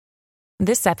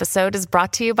This episode is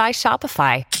brought to you by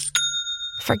Shopify.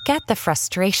 Forget the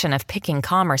frustration of picking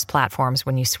commerce platforms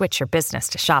when you switch your business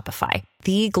to Shopify,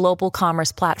 the global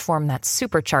commerce platform that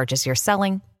supercharges your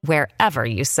selling wherever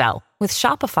you sell. With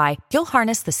Shopify, you'll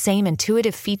harness the same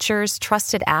intuitive features,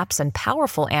 trusted apps, and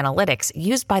powerful analytics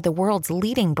used by the world's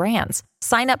leading brands.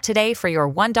 Sign up today for your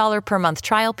 $1 per month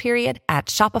trial period at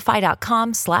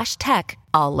shopify.com/tech,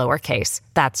 all lowercase.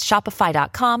 That's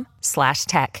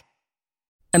shopify.com/tech.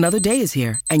 Another day is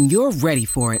here, and you're ready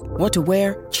for it. What to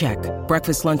wear? Check.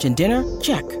 Breakfast, lunch, and dinner?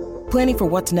 Check. Planning for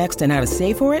what's next and how to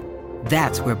save for it?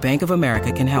 That's where Bank of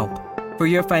America can help. For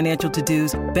your financial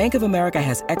to-dos, Bank of America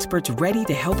has experts ready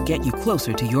to help get you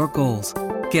closer to your goals.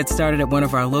 Get started at one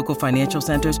of our local financial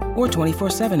centers or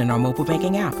 24/7 in our mobile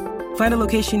banking app. Find a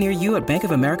location near you at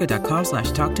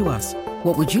bankofamerica.com/talktous.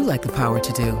 What would you like the power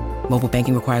to do? Mobile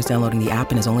banking requires downloading the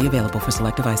app and is only available for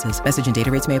select devices. Message and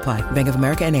data rates may apply. Bank of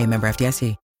America N.A., member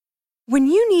FDIC. When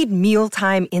you need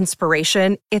mealtime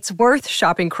inspiration, it's worth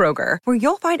shopping Kroger, where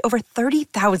you'll find over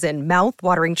 30,000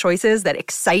 mouth-watering choices that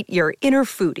excite your inner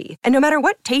foodie. And no matter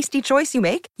what tasty choice you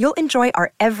make, you'll enjoy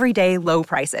our everyday low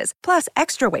prices, plus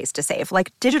extra ways to save,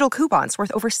 like digital coupons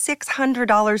worth over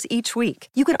 $600 each week.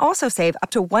 You can also save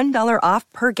up to $1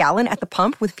 off per gallon at the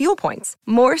pump with fuel points.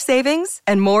 More savings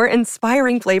and more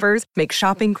inspiring flavors make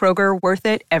shopping Kroger worth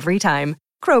it every time.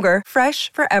 Kroger,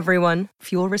 fresh for everyone.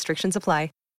 Fuel restrictions apply.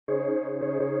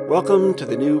 Welcome to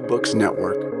the New Books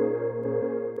Network.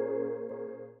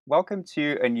 Welcome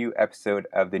to a new episode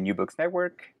of the New Books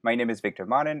Network. My name is Victor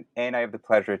Manin, and I have the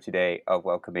pleasure today of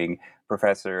welcoming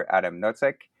Professor Adam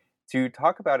Nocek to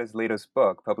talk about his latest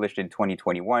book, published in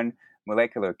 2021,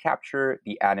 Molecular Capture: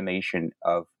 The Animation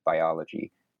of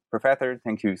Biology. Professor,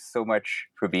 thank you so much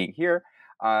for being here.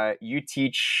 You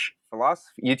teach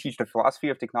the philosophy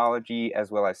of technology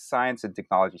as well as science and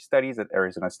technology studies at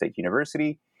Arizona State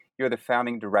University. You're the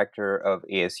founding director of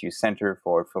ASU Center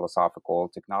for Philosophical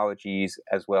Technologies,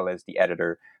 as well as the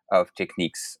editor of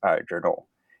Techniques Journal.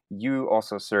 You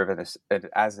also serve as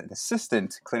an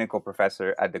assistant clinical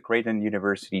professor at the Creighton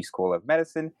University School of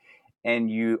Medicine, and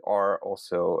you are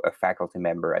also a faculty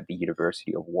member at the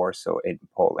University of Warsaw in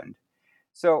Poland.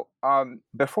 So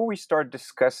before we start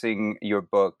discussing your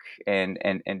book and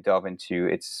delve into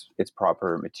its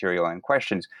proper material and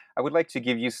questions, I would like to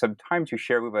give you some time to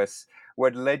share with us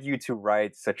what led you to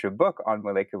write such a book on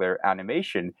molecular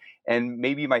animation. And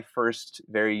maybe my first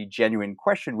very genuine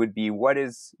question would be, what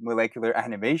is molecular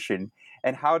animation,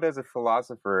 and how does a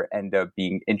philosopher end up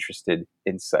being interested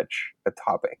in such a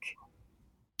topic?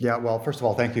 Yeah, well, first of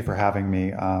all, thank you for having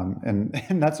me. And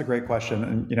that's a great question.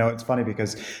 And, it's funny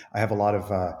because I have a lot of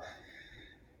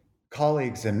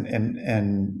colleagues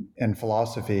in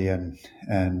philosophy and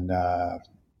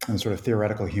sort of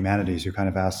theoretical humanities who kind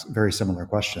of ask very similar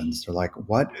questions. They're like,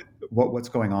 what's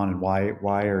going on, and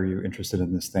why are you interested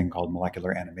in this thing called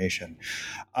molecular animation?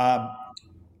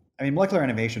 Molecular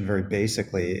animation very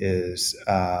basically is,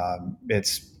 I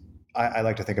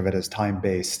like to think of it as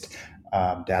time-based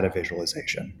data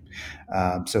visualization.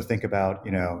 So think about,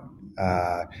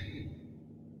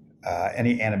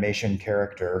 any animation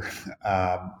character,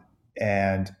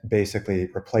 and basically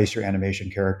replace your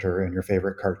animation character in your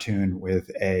favorite cartoon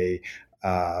with a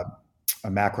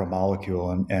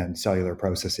macromolecule and cellular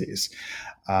processes.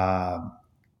 That's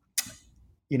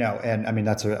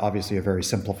obviously a very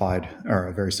simplified or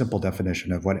a very simple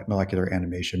definition of what molecular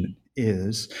animation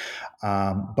is.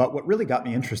 But what really got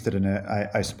me interested in it,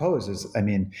 I suppose, is,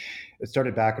 it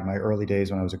started back in my early days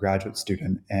when I was a graduate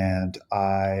student, and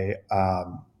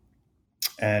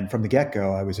and from the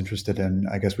get-go, I was interested in,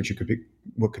 I guess, what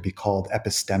could be called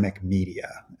epistemic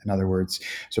media. In other words,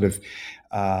 sort of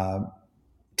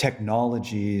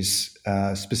technologies,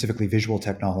 specifically visual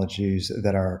technologies,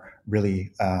 that are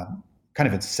really kind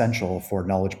of essential for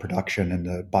knowledge production in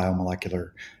the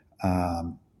biomolecular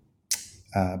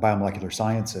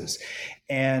sciences.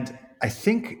 And I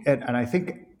think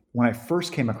when I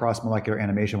first came across molecular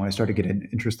animation, when I started getting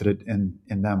interested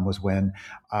in them, was when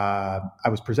I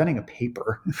was presenting a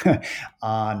paper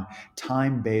on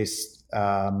time-based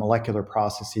molecular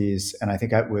processes, and I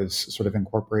think I was sort of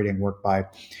incorporating work by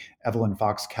Evelyn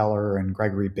Fox Keller and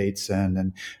Gregory Bateson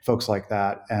and folks like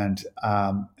that. And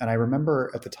I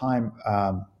remember at the time,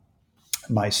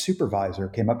 my supervisor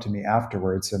came up to me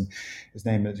afterwards, and his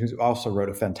name is, who also wrote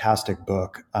a fantastic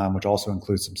book, which also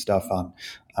includes some stuff on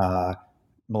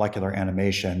molecular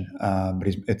animation, but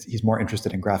he's more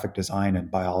interested in graphic design and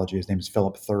biology. His name is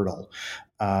Philip Thurtle,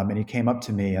 and he came up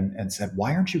to me and said,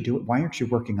 "Why aren't you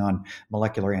working on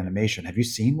molecular animation? Have you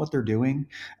seen what they're doing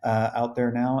out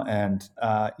there now?" And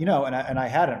and I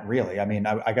hadn't really. I mean,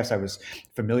 I guess I was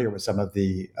familiar with some of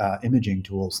the imaging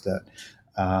tools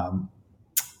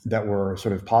that were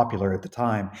sort of popular at the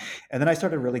time. And then I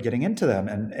started really getting into them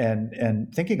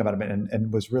and thinking about them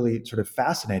and was really sort of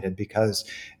fascinated because,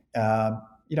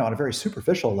 on a very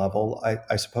superficial level,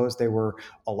 I suppose they were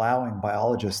allowing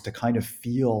biologists to kind of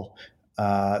feel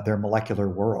their molecular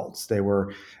worlds. They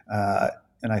were,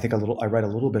 and I think I write a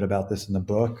little bit about this in the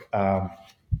book,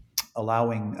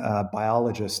 allowing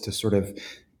biologists to sort of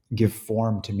give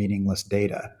form to meaningless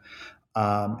data.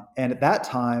 And at that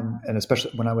time, and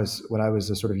especially when I was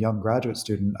a sort of young graduate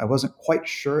student, I wasn't quite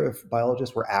sure if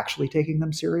biologists were actually taking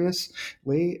them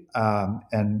seriously,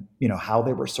 and how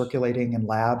they were circulating in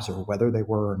labs or whether they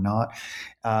were or not,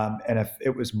 and if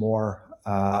it was more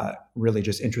really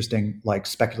just interesting, like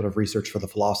speculative research for the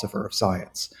philosopher of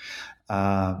science.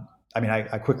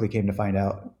 I quickly came to find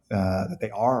out that they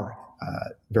are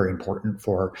very important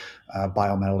for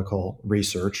biomedical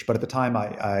research. But at the time,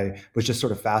 I was just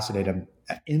sort of fascinated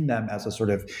in them as a sort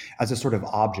of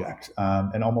object,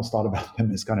 and almost thought about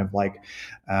them as kind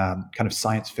of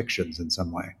science fictions in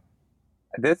some way.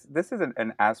 This is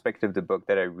an aspect of the book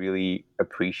that I really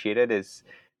appreciated, is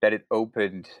that it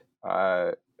opened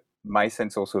my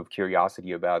sense also of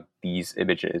curiosity about these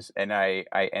images. And I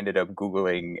ended up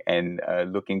Googling and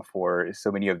looking for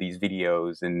so many of these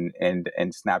videos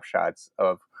and snapshots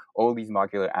of all these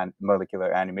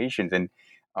molecular animations. And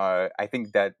I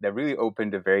think that really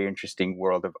opened a very interesting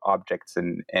world of objects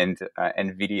and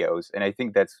videos. And I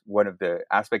think that's one of the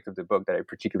aspects of the book that I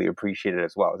particularly appreciated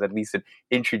as well, is at least it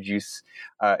introduces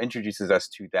us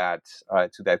to that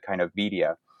kind of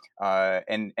media.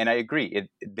 And I agree,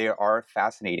 they are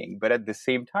fascinating. But at the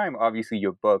same time, obviously,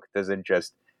 your book doesn't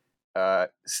just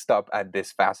stop at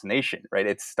this fascination, right?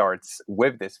 It starts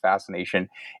with this fascination.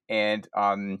 And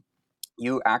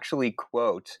you actually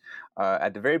quote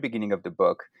at the very beginning of the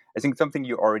book, I think something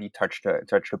you already touched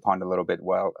upon a little bit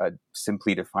while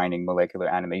simply defining molecular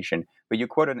animation. But you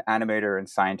quote an animator and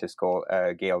scientist called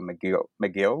Gail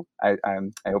McGill. I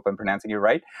hope I'm pronouncing it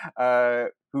right.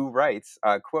 Who writes,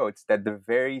 quotes, that the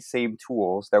very same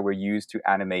tools that were used to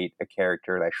animate a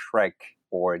character like Shrek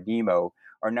or Nemo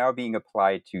are now being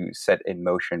applied to set in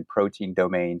motion protein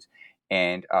domains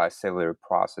and cellular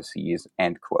processes,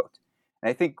 end quote. And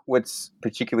I think what's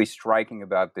particularly striking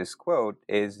about this quote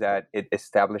is that it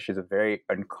establishes a very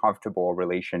uncomfortable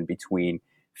relation between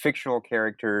fictional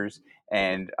characters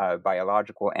and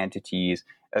biological entities,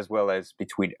 as well as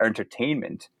between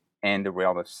entertainment and the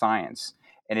realm of science.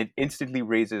 And it instantly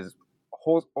raises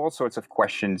all sorts of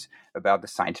questions about the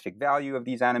scientific value of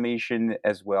these animation,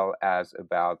 as well as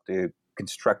about the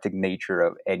constructive nature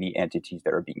of any entities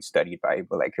that are being studied by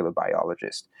molecular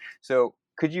biologists. So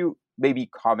could you maybe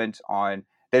comment on,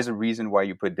 there's a reason why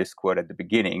you put this quote at the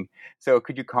beginning. So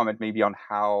could you comment maybe on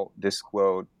how this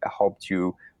quote helped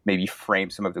you maybe frame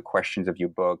some of the questions of your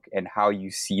book and how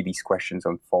you see these questions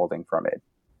unfolding from it?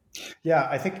 Yeah,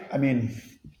 I think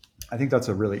that's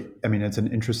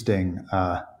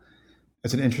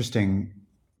it's an interesting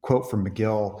quote from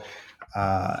McGill,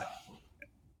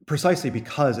 precisely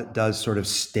because it does sort of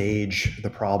stage the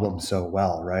problem so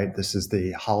well, right? This is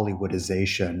the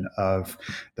Hollywoodization of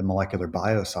the molecular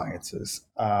biosciences.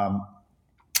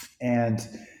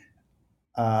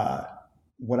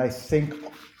 What I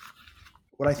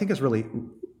think is really,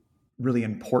 really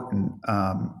important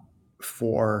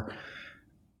for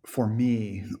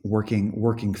me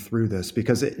working through this,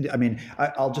 because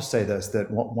I'll just say this,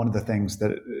 that one of the things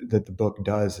that the book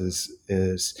does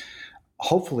is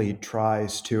hopefully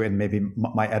tries to, and maybe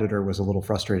my editor was a little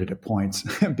frustrated at points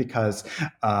because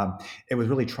it was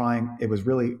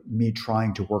really me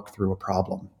trying to work through a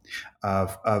problem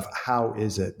of how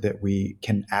is it that we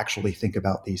can actually think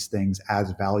about these things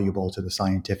as valuable to the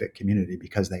scientific community,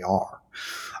 because they are.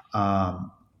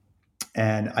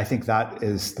 And I think that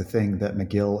is the thing that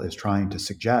McGill is trying to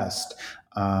suggest,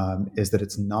 is that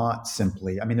it's not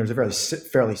simply, there's a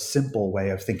fairly simple way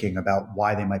of thinking about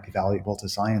why they might be valuable to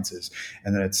sciences,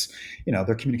 and that it's,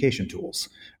 they're communication tools,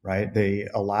 right? They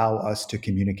allow us to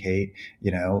communicate,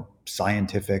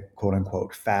 scientific, quote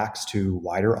unquote, facts to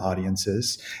wider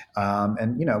audiences.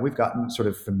 And we've gotten sort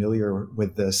of familiar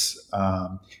with this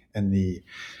in the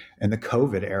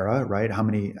COVID era, right? How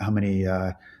many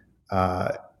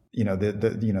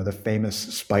the famous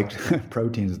spiked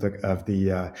proteins of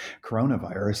the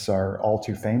coronavirus are all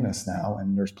too famous now,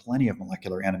 and there's plenty of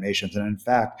molecular animations. And in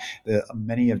fact,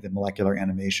 many of the molecular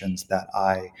animations that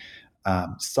I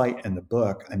cite in the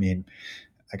book, I mean,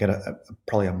 I got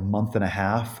probably a month and a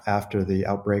half after the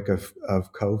outbreak of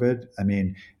COVID. I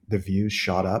mean, the views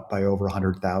shot up by over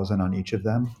 100,000 on each of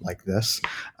them, like this,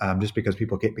 just because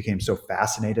people became so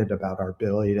fascinated about our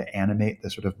ability to animate the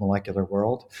sort of molecular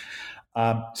world.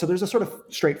 So there's a sort of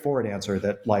straightforward answer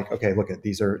that, like, okay, look at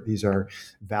these are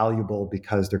valuable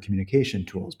because they're communication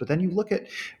tools. But then you look at,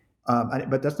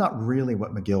 but that's not really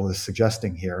what McGill is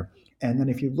suggesting here. And then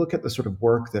if you look at the sort of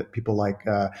work that people like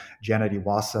Janet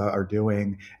Iwasa are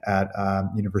doing at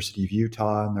University of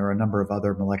Utah, and there are a number of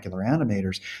other molecular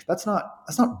animators, that's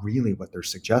not really what they're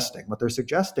suggesting. What they're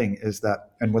suggesting is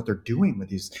that, and what they're doing with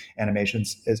these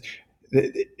animations is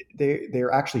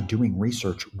they're actually doing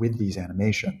research with these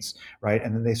animations, right?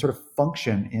 And then they sort of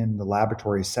function in the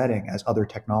laboratory setting as other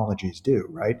technologies do,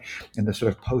 right? In the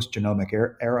sort of post-genomic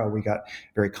era, we got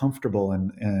very comfortable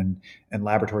in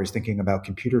laboratories thinking about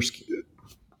computer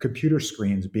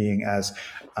screens being as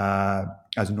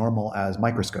normal as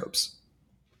microscopes.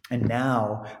 And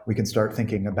now we can start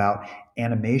thinking about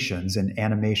animations and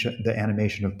the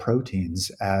animation of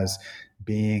proteins as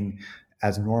being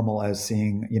as normal as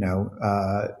seeing,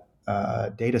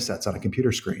 data sets on a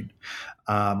computer screen.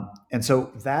 And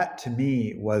so that, to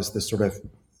me, was the sort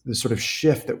of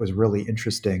shift that was really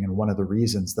interesting, and one of the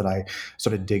reasons that I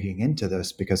started digging into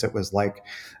this, because it was like,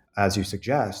 as you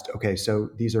suggest, okay, so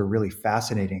these are really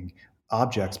fascinating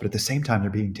objects, but at the same time,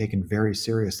 they're being taken very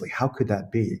seriously. How could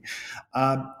that be?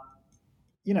 And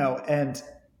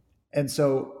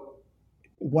so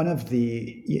one of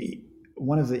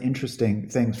the interesting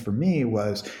things for me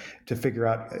was to figure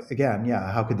out, again,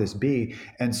 how could this be?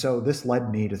 And so this led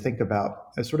me to think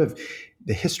about sort of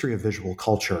the history of visual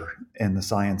culture in the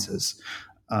sciences.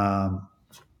 And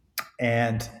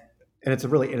it's a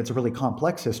really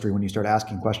complex history when you start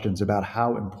asking questions about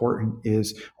how important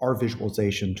are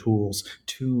visualization tools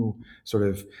to sort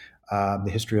of the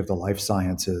history of the life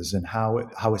sciences, and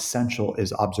how essential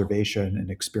is observation and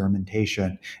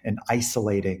experimentation and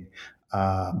isolating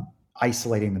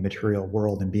the material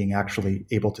world and being actually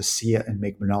able to see it and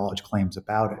make knowledge claims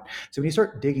about it. So when you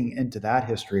start digging into that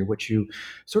history, what you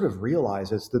sort of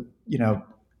realize is that,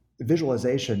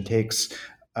 visualization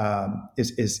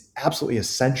is absolutely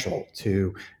essential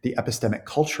to the epistemic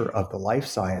culture of the life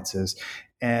sciences.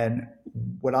 And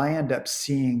what I end up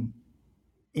seeing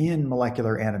in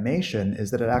molecular animation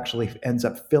is that it actually ends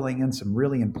up filling in some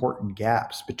really important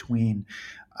gaps between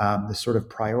the sort of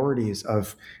priorities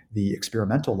of the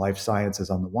experimental life sciences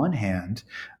on the one hand,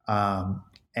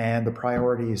 and the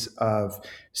priorities of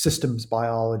systems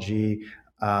biology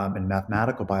and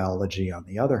mathematical biology on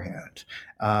the other hand.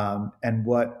 And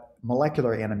what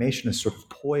molecular animation is sort of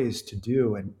poised to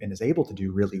do and is able to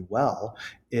do really well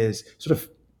is sort of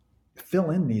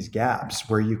fill in these gaps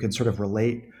where you can sort of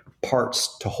relate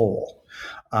parts to whole,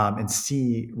 and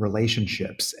see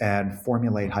relationships and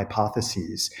formulate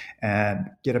hypotheses and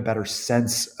get a better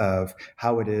sense of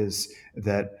how it is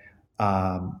that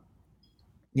a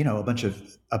bunch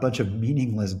of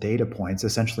meaningless data points,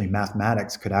 essentially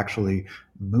mathematics, could actually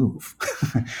move.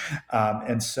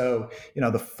 And so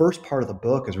the first part of the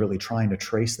book is really trying to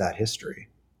trace that history.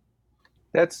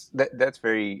 That's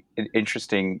very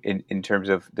interesting in terms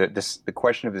of the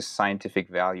question of the scientific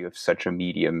value of such a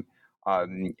medium.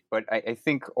 But I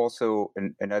think also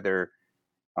another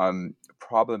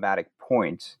problematic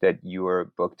point that your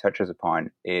book touches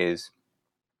upon is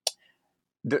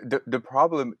the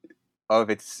problem of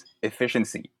its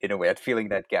efficiency, in a way, at filling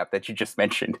that gap that you just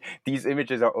mentioned. These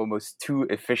images are almost too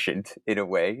efficient, in a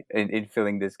way, in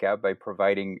filling this gap by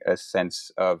providing a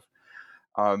sense of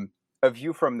a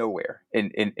view from nowhere,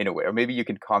 in a way. Or maybe you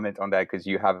can comment on that, because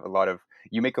you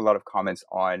make a lot of comments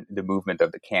on the movement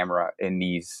of the camera in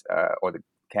these, or the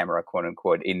camera, quote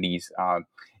unquote, in these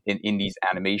in these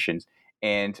animations.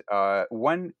 And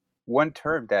one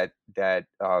term that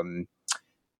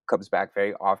comes back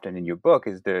very often in your book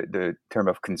is the term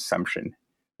of consumption.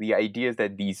 The idea is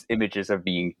that these images are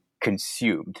being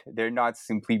consumed. They're not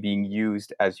simply being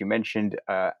used, as you mentioned,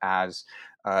 as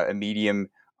a medium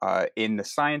in the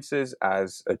sciences,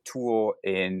 as a tool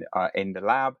in the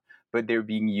lab, but they're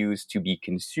being used to be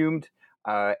consumed.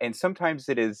 And sometimes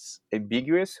it is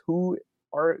ambiguous who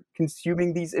are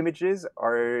consuming these images.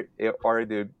 Are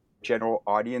the general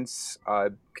audience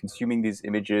consuming these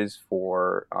images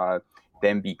for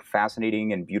them being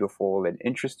fascinating and beautiful and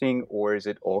interesting, or is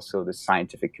it also the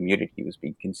scientific community who's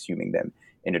been consuming them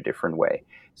in a different way?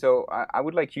 So I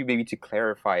would like you maybe to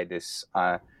clarify this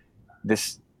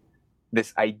this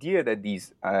idea that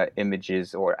these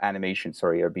images or animations,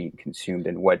 are being consumed,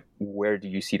 and where do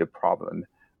you see the problem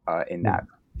in that?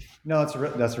 No,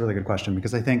 that's a really good question,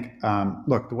 because I think,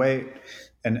 look, the way,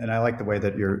 and I like the way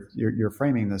that you're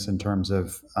framing this in terms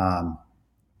of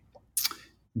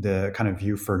the kind of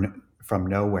view from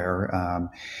nowhere,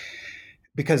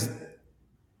 because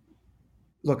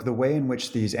look, the way in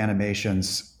which these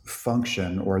animations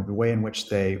function, or the way in which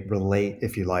they relate,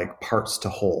 if you like, parts to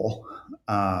whole,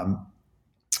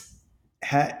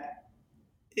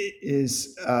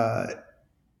 is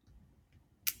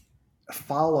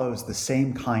follows the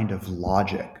same kind of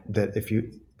logic that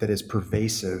is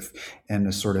pervasive in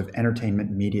a sort of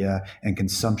entertainment media and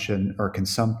consumption or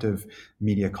consumptive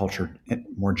media culture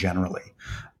more generally.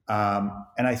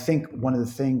 And I think one of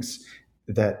the things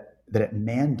that it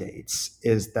mandates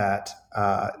is that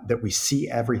that we see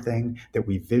everything, that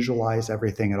we visualize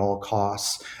everything at all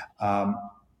costs,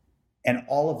 and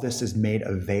all of this is made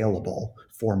available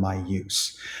for my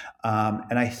use.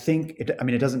 And I think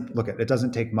it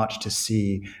doesn't take much to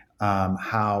see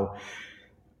how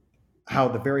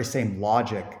the very same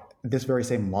logic,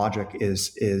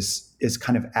 is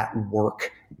kind of at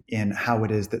work in how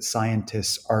it is that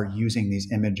scientists are using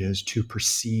these images to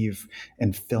perceive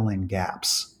and fill in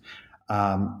gaps.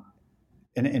 And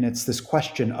it's this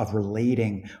question of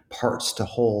relating parts to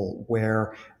whole,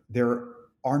 where there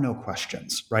are no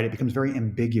questions, right? It becomes very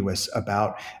ambiguous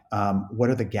about what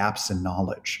are the gaps in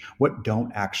knowledge, what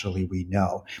don't actually we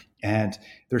know. And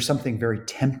there's something very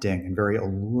tempting and very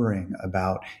alluring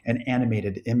about an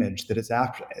animated image that is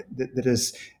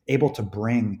able to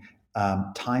bring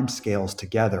time scales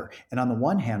together, and on the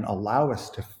one hand allow us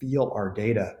to feel our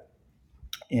data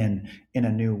in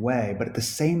a new way, but at the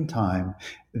same time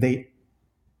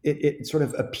it sort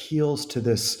of appeals to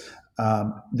this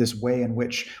way in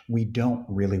which we don't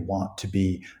really want to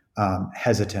be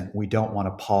hesitant. We don't want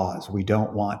to pause. We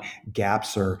don't want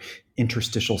gaps or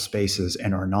interstitial spaces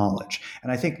in our knowledge.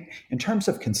 And I think in terms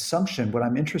of consumption, what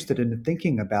I'm interested in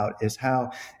thinking about is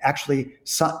how actually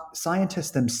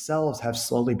scientists themselves have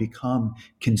slowly become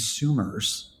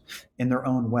consumers in their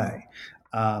own way.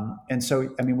 And so,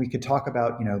 we could talk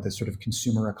about, the sort of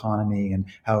consumer economy and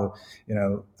how,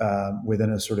 within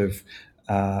a sort of,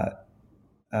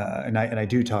 and I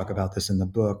do talk about this in the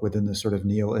book, within the sort of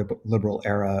neoliberal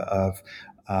era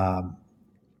of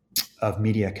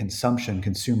media consumption,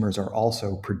 consumers are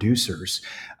also producers.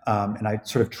 And I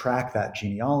sort of track that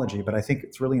genealogy, but I think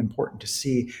it's really important to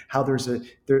see how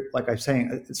like I'm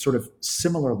saying, a sort of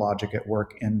similar logic at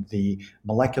work in the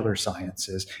molecular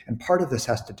sciences. And part of this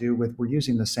has to do with we're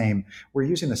using the same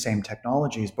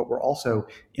technologies, but we're also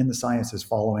in the sciences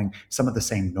following some of the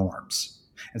same norms.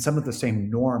 And some of the same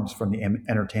norms from the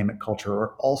entertainment culture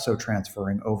are also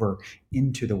transferring over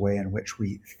into the way in which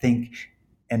we think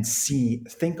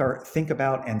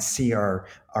about and see our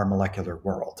molecular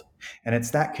world. And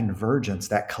it's that convergence,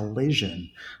 that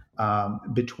collision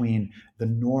between the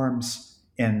norms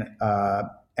in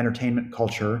entertainment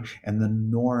culture and the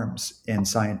norms in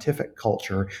scientific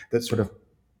culture that sort of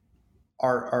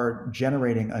are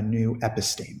generating a new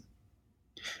episteme.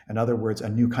 In other words, a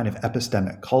new kind of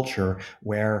epistemic culture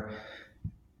where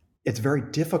it's very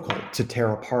difficult to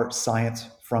tear apart science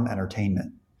from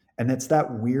entertainment. And it's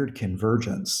that weird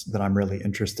convergence that I'm really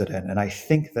interested in. And I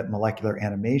think that molecular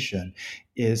animation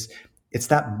it's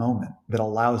that moment that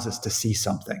allows us to see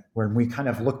something. When we kind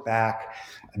of look back,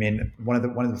 one of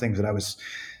the things that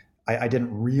I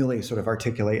didn't really sort of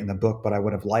articulate in the book, but I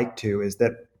would have liked to, is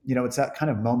that, it's that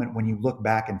kind of moment when you look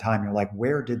back in time, you're like,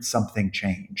 where did something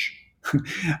change?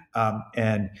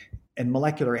 And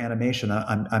molecular animation,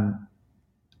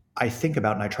 I think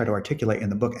about and I try to articulate in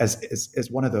the book as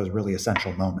one of those really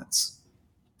essential moments.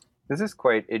 This is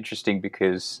quite interesting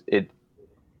because it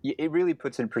really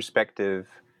puts in perspective,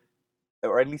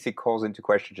 or at least it calls into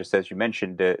question, just as you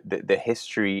mentioned, the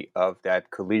history of that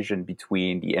collision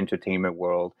between the entertainment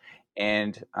world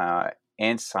and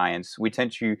science. We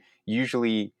tend to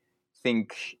usually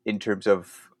think in terms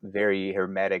of very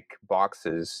hermetic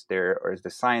boxes. There is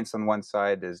the science on one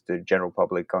side, there's the general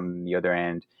public on the other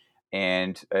end,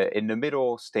 and in the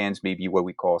middle stands maybe what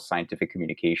we call scientific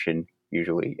communication,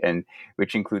 usually, and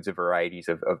which includes a variety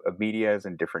of medias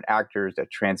and different actors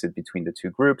that transit between the two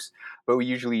groups. But we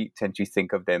usually tend to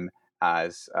think of them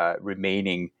as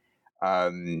remaining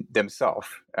themselves,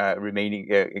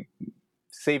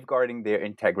 safeguarding their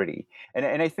integrity.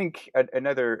 And I think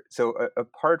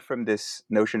apart from this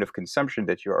notion of consumption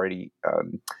that you already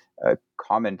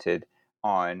commented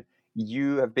on,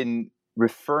 you have been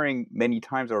referring many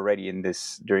times already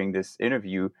during this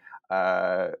interview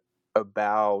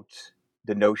about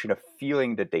the notion of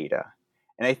feeling the data.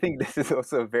 And I think this is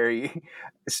also a very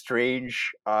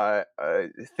strange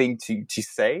thing to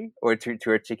say or to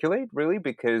articulate, really,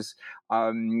 because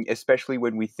especially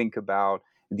when we think about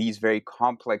these very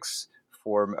complex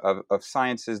form of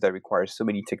sciences that require so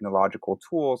many technological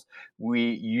tools,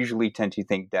 we usually tend to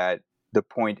think that the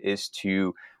point is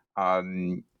to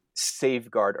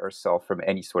safeguard ourselves from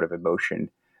any sort of emotion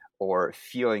or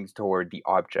feelings toward the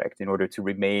object in order to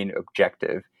remain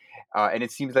objective. And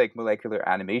it seems like molecular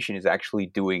animation is actually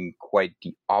doing quite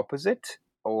the opposite,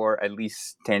 or at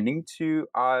least tending to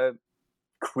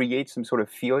create some sort of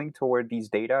feeling toward these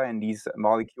data and these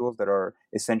molecules that are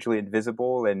essentially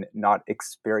invisible and not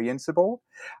experienceable.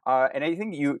 And I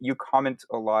think you comment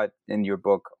a lot in your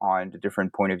book on the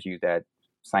different point of view that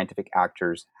scientific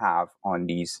actors have on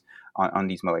these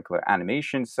molecular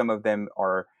animations. Some of them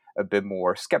are a bit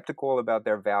more skeptical about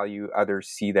their value. Others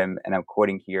see them, and I'm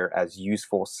quoting here, as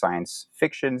useful science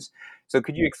fictions. So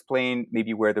could you explain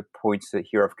maybe where the points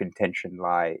here of contention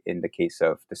lie in the case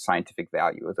of the scientific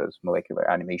value of those molecular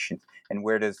animations, and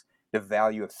where does the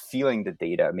value of feeling the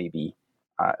data maybe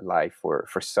lie for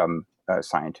some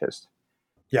scientists?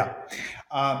 Yeah.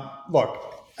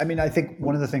 Look, I mean, I think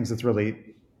one of the things that's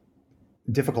really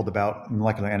difficult about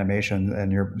molecular animation, and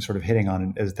you're sort of hitting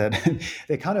on it, is that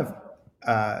they kind of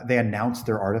they announce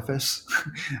their artifice,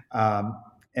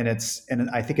 and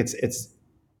I think it's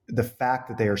the fact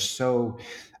that they are so,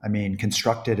 I mean,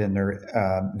 constructed, and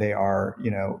they are,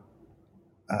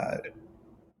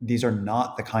 these are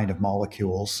not the kind of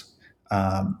molecules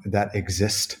that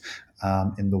exist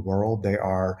in the world. They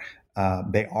are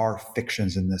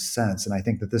fictions in this sense, and I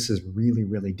think that this is really,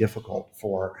 really difficult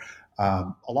for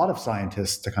a lot of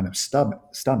scientists to kind of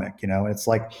stomach. It's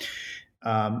like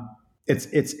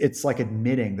it's like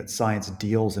admitting that science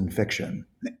deals in fiction,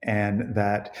 and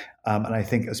that, and I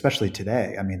think especially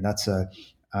today, I mean, that's a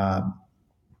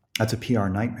PR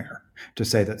nightmare to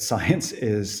say that science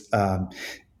is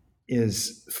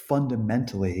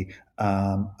fundamentally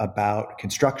about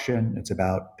construction. It's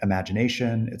about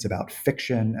imagination. It's about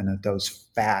fiction, and that those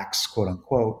facts, quote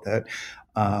unquote, that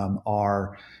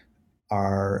are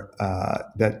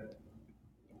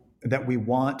that we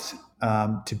want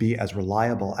to be as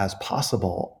reliable as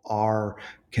possible are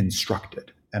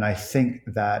constructed. And I think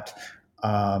that,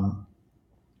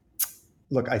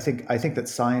 look, I think that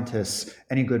scientists,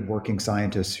 any good working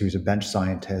scientist who's a bench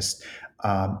scientist,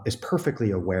 is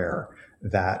perfectly aware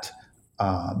that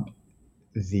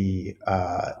the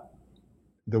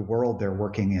world they're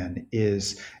working in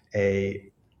is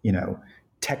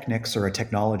techniques or a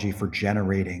technology for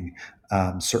generating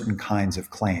certain kinds of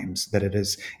claims, that it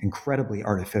is incredibly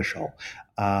artificial.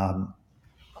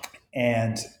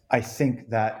 And I think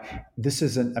that this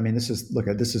is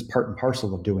part and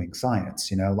parcel of doing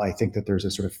science. I think that there's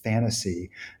a sort of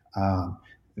fantasy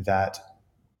that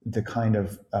the kind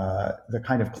of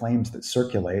claims that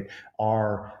circulate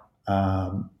are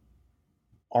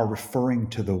referring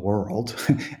to the world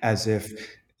as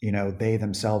if they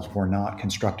themselves were not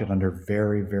constructed under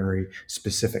very, very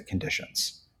specific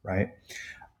conditions, right?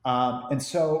 And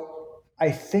so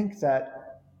I think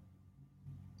that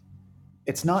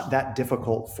it's not that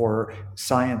difficult for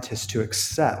scientists to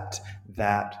accept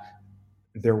that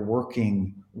they're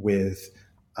working with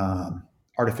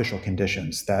artificial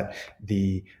conditions, that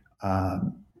the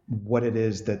what it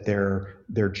is that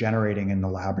they're generating in the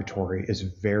laboratory is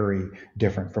very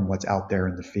different from what's out there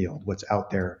in the field, what's out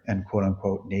there in quote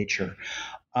unquote nature.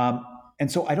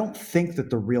 And so I don't think that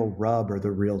the real rub or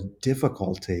the real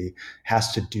difficulty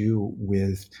has to do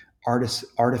with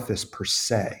artifice per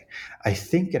se. I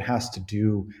think it has to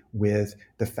do with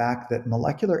the fact that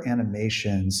molecular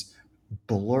animations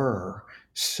blur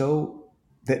so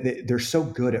that they're so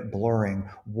good at blurring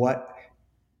what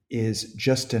is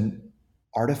just an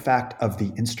artifact of the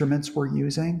instruments we're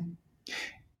using,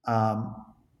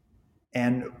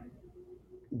 and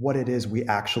what it is we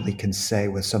actually can say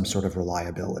with some sort of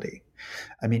reliability.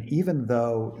 I mean, even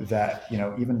though the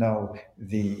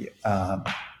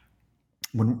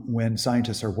when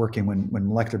scientists are working, when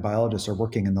molecular biologists are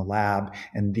working in the lab,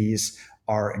 and these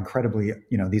are incredibly,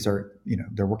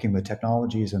 they're working with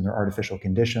technologies and they're artificial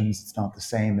conditions. It's not the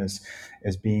same as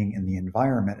being in the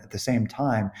environment. At the same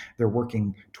time, they're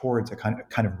working towards a kind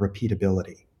of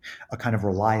repeatability, a kind of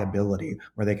reliability,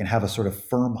 where they can have a sort of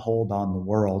firm hold on the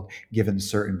world given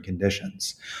certain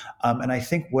conditions. And I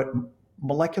think what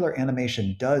molecular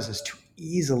animation does is to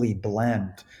easily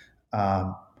blend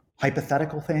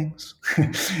hypothetical things,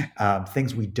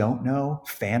 things we don't know,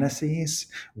 fantasies,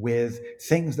 with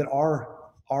things that are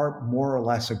are more or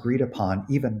less agreed upon,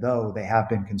 even though they have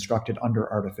been constructed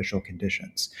under artificial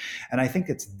conditions. And I think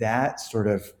it's that sort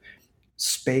of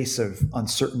space of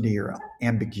uncertainty or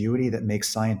ambiguity that makes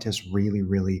scientists really,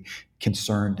 really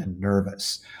concerned and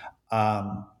nervous.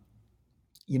 And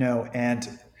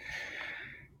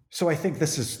so I think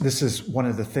this is one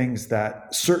of the things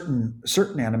that certain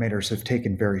animators have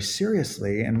taken very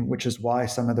seriously, and which is why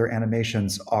some of their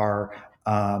animations are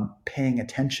paying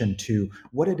attention to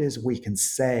what it is we can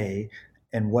say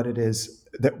and what it is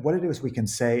we can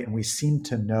say, and we seem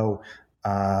to know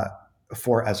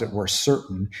for, as it were,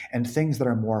 certain, and things that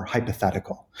are more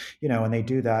hypothetical, and they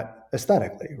do that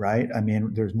aesthetically, right? I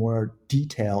mean, there's more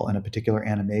detail in a particular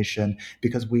animation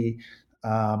because we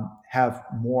have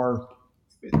more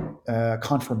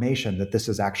confirmation that this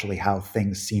is actually how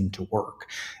things seem to work.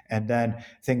 And then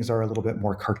things are a little bit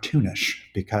more cartoonish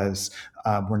because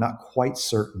we're not quite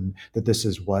certain that this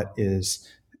is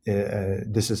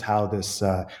how this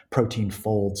protein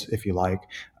folds, if you like.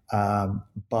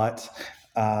 But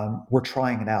we're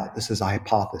trying it out. This is a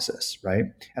hypothesis, right?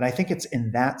 And I think it's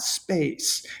in that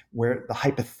space where the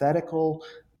hypothetical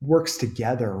works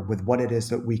together with what it is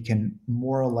that we can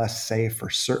more or less say for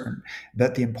certain,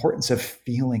 that the importance of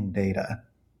feeling data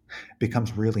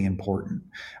becomes really important,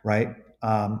 right?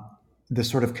 The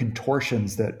sort of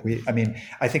contortions that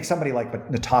I think somebody like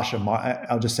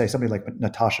I'll just say somebody like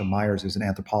Natasha Myers, who's an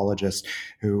anthropologist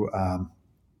who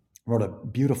wrote a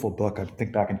beautiful book, I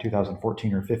think back in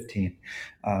 2014 or 15,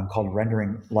 called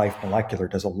Rendering Life Molecular,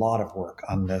 does a lot of work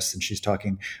on this. And she's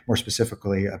talking more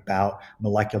specifically about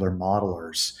molecular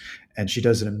modelers. And she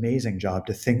does an amazing job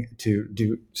to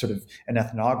do sort of an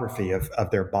ethnography of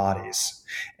their bodies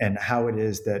and how it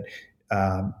is that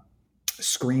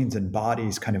screens and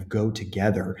bodies kind of go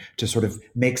together to sort of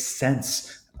make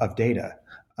sense of data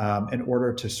in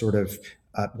order to sort of,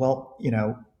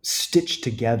 stitch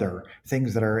together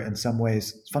things that are in some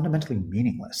ways fundamentally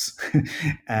meaningless.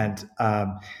 And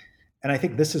I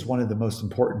think this is one of the most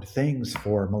important things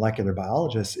for molecular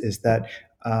biologists is that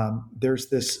there's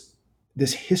this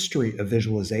history of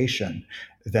visualization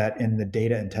that in the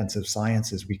data intensive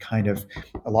sciences,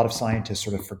 a lot of scientists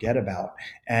sort of forget about.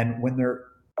 And when they're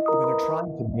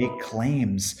trying to make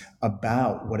claims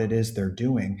about what it is they're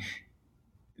doing,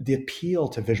 the appeal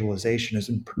to visualization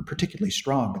isn't particularly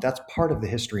strong, but that's part of the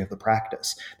history of the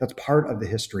practice. That's part of the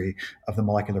history of the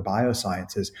molecular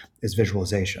biosciences is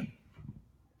visualization.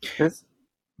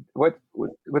 What's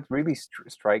really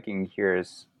striking here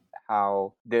is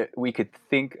how we could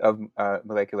think of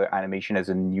molecular animation as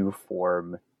a new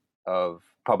form of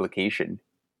publication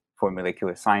for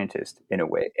molecular scientists in a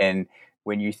way. And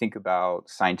when you think about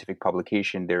scientific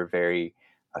publication, there are very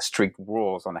strict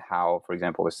rules on how, for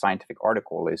example, a scientific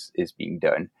article is being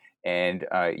done. And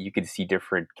you can see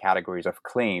different categories of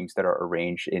claims that are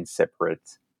arranged in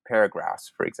separate paragraphs,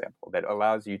 for example, that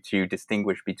allows you to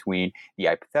distinguish between the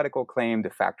hypothetical claim, the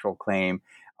factual claim,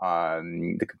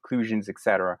 the conclusions,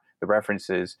 etc., the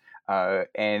references.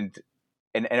 And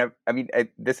I mean,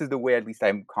 this is the way at least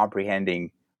I'm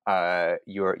comprehending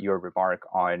your remark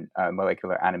on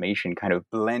molecular animation, kind of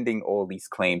blending all these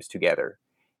claims together.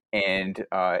 And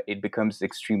it becomes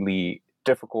extremely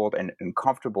difficult and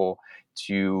uncomfortable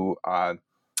to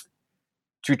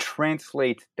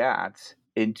translate that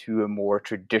into a more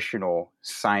traditional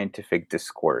scientific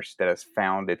discourse that has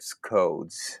found its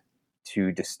codes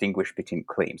to distinguish between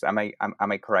claims. Am I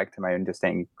correct? Am I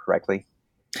understanding correctly?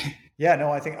 Yeah,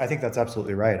 no, I think that's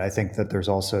absolutely right. I think that there's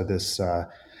also this.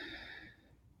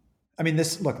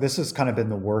 This has kind of been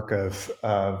the work of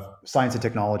science and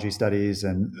technology studies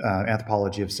and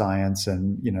anthropology of science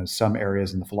and, some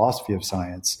areas in the philosophy of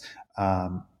science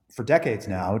for decades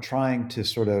now, trying to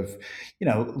sort of,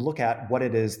 look at what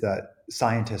it is that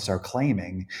scientists are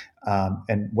claiming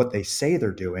and what they say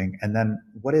they're doing, and then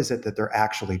what is it that they're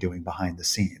actually doing behind the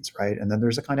scenes, right? And then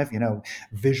there's a kind of,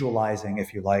 visualizing,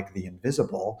 if you like, the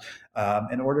invisible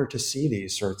in order to see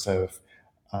these sorts of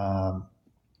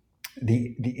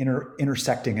the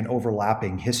intersecting and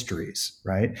overlapping histories,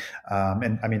 right?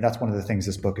 And I mean, that's one of the things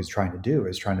this book is trying to do,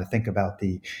 is trying to think about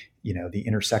the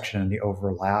intersection and the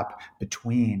overlap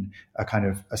between a kind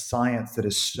of a science that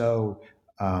is so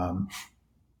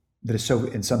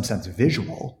in some sense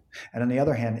visual, and on the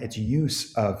other hand, its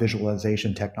use of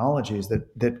visualization technologies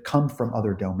that come from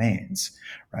other domains,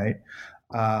 right?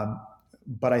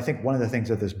 But I think one of the things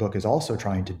that this book is also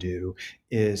trying to do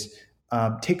is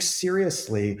take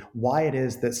seriously why it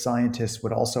is that scientists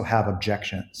would also have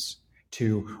objections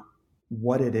to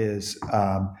what it is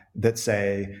that,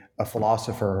 say, a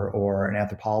philosopher or an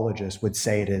anthropologist would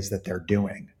say it is that they're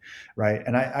doing, right?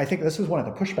 And I think this is one of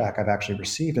the pushback I've actually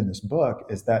received in this book,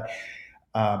 is that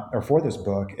or for this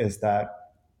book, is that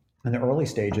in the early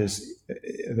stages,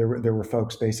 there were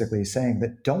folks basically saying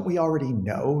that, don't we already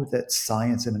know that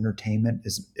science and entertainment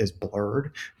is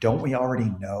blurred? Don't we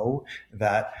already know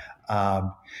that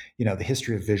the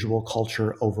history of visual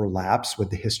culture overlaps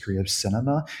with the history of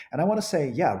cinema? And I want to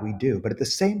say, yeah, we do. But at the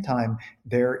same time,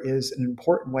 there is an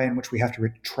important way in which we have to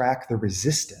track the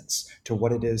resistance to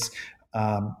what it is,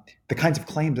 the kinds of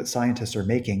claims that scientists are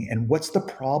making. And what's the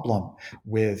problem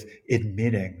with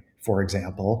admitting, for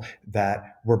example,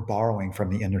 that we're borrowing from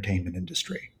the entertainment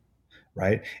industry,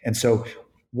 right? And so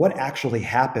what actually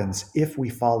happens if we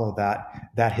follow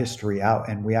that history out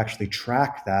and we actually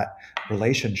track that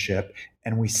relationship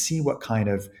and we see what kind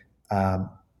of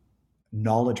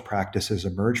knowledge practices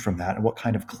emerge from that and what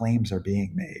kind of claims are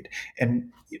being made?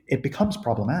 And it becomes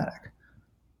problematic.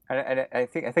 And I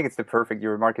think it's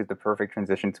your remark is the perfect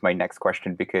transition to my next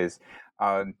question, because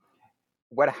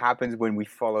what happens when we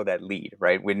follow that lead,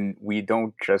 right? When we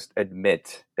don't just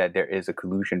admit that there is a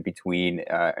collusion between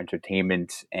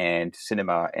entertainment and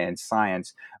cinema and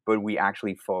science, but we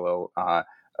actually follow,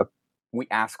 we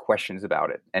ask questions about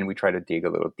it and we try to dig a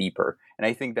little deeper. And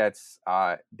I think that's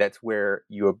where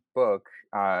your book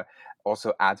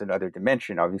also adds another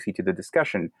dimension, obviously, to the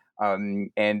discussion.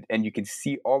 And you can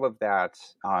see all of that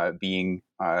being,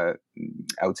 I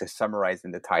would say, summarized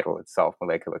in the title itself,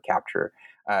 Molecular Capture.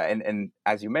 And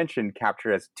as you mentioned,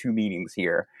 capture has two meanings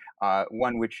here.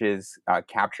 One, which is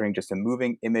capturing just a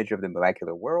moving image of the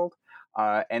molecular world.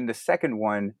 And the second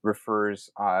one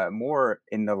refers more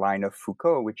in the line of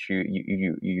Foucault, which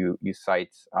you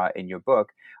cite in your book,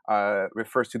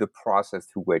 refers to the process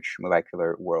through which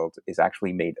molecular world is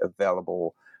actually made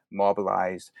available,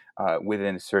 mobilized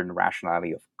within a certain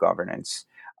rationality of governance.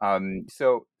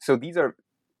 So these are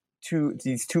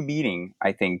these two meaning,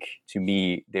 I think, to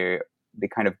me, they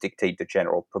kind of dictate the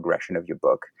general progression of your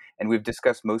book. And we've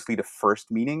discussed mostly the first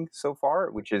meaning so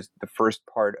far, which is the first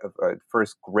part of the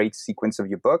first great sequence of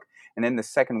your book. And then the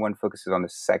second one focuses on the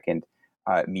second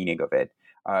meaning of it,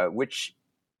 which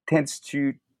tends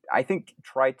to, I think,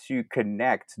 try to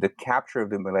connect the capture of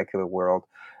the molecular world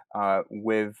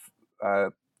with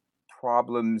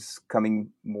problems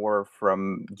coming more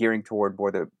from gearing toward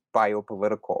more the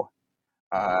biopolitical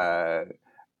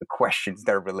questions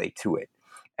that relate to it.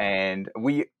 And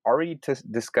we already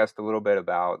discussed a little bit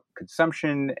about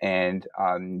consumption and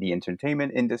the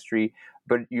entertainment industry,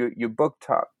 but your book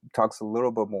talks a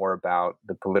little bit more about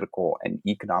the political and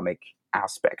economic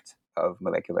aspect of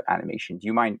molecular animation. Do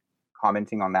you mind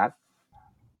commenting on that?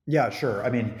 Yeah, sure.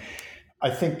 I mean, I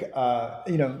think,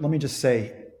 let me just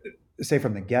say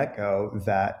from the get-go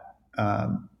that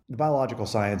the biological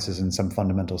sciences in some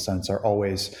fundamental sense are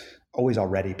always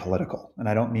already political. And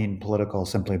I don't mean political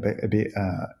simply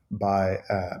by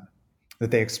that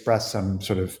they express some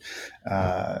sort of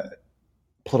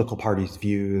political party's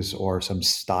views or some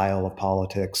style of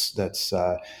politics that's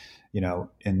in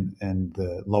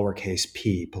the lowercase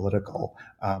p political.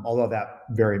 Although that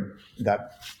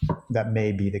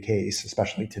may be the case,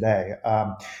 especially today.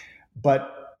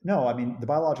 But no, I mean, the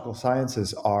biological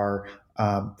sciences are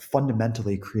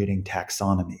fundamentally creating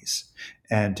taxonomies,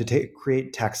 and to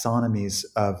create taxonomies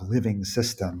of living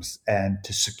systems and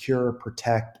to secure,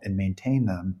 protect, and maintain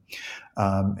them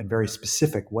in very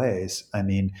specific ways. I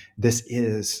mean, this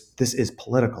is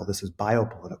political. This is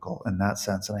biopolitical in that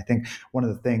sense. And I think one of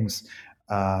the things,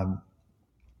 at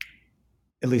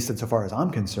least insofar as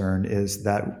I'm concerned, is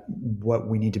that what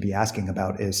we need to be asking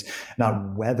about is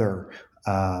not whether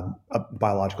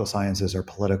biological sciences are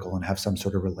political and have some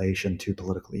sort of relation to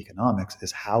political economics,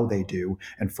 is how they do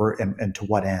and to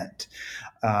what end.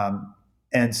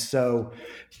 And so,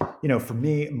 for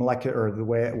me, the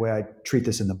way I treat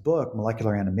this in the book,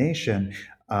 molecular animation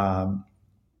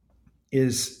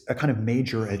is a kind of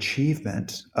major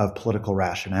achievement of political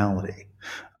rationality.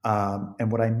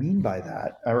 And what I mean by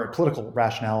that, or political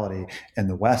rationality in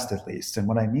the West at least, and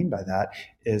what I mean by that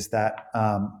is that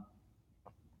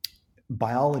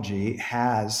biology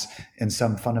has, in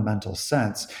some fundamental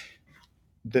sense,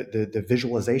 the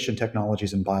visualization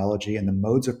technologies in biology and the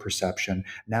modes of perception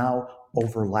now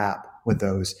overlap with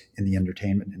those in the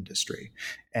entertainment industry.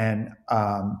 And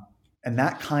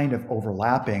that kind of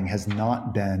overlapping has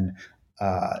not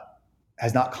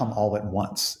come all at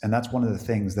once. And that's one of the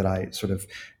things that I sort of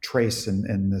trace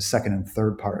in the second and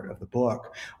third part of the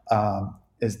book,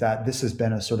 is that this has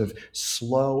been a sort of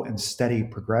slow and steady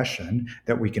progression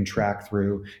that we can track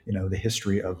through, the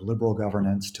history of liberal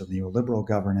governance to neoliberal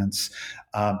governance,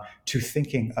 to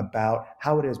thinking about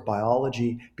how it is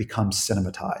biology becomes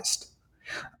cinematized.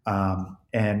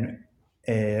 And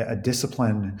a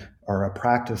discipline or a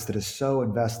practice that is so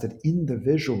invested in the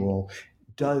visual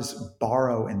does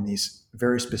borrow in these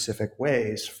very specific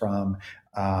ways from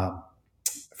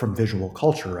visual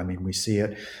culture. I mean, we see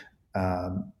it.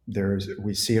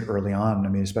 We see it early on. I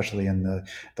mean, especially in the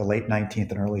late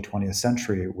 19th and early 20th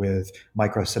century with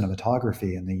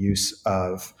microcinematography and the use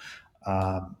of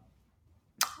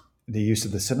the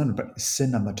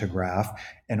cinematograph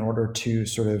in order to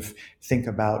sort of think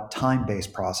about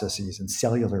time-based processes and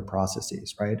cellular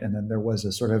processes, right? And then there was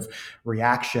a sort of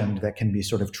reaction that can be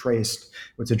sort of traced.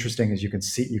 What's interesting is you can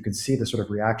see the sort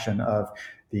of reaction of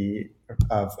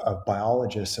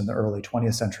biologists in the early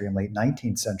 20th century and late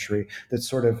 19th century that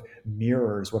sort of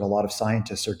mirrors what a lot of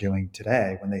scientists are doing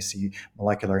today when they see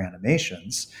molecular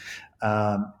animations,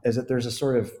 is that there's a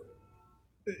sort of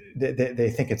they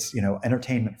think it's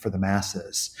entertainment for the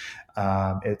masses.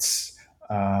 There's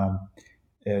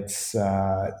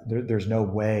no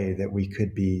way that we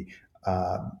could be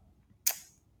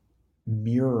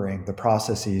mirroring the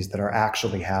processes that are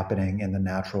actually happening in the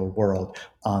natural world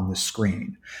on the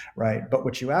screen, right? But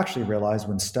what you actually realize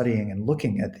when studying and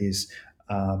looking at these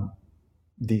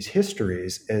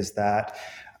histories is that,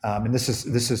 and this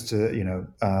is to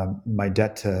my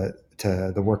debt to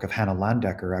the work of Hannah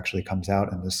Landecker actually comes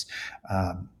out in this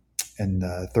in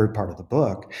the third part of the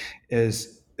book,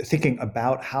 is thinking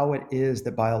about how it is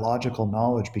that biological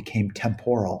knowledge became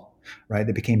temporal, right?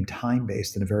 They became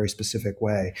time-based in a very specific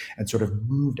way and sort of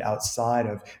moved outside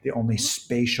of the only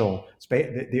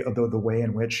the way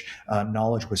in which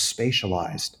knowledge was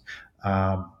spatialized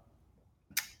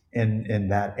in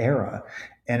that era.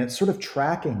 And it's sort of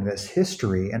tracking this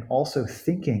history and also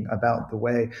thinking about the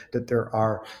way that there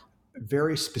are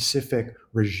very specific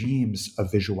regimes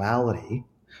of visuality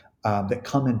that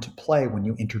come into play when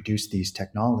you introduce these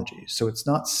technologies. So it's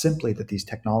not simply that these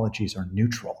technologies are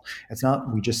neutral. It's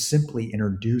not we just simply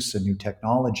introduce a new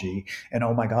technology and,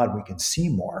 oh my God, we can see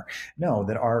more. No,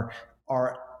 that our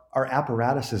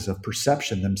apparatuses of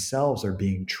perception themselves are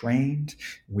being trained.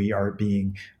 We are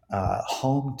being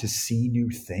home to see new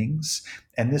things.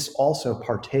 And this also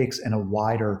partakes in a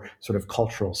wider sort of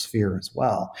cultural sphere as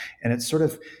well. And it's sort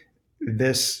of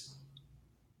this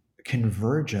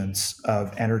convergence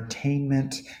of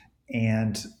entertainment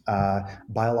and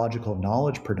biological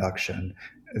knowledge production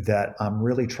that I'm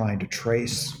really trying to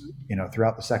trace,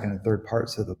 throughout the second and third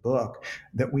parts of the book,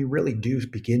 that we really do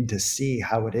begin to see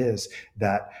how it is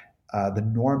that the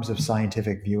norms of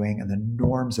scientific viewing and the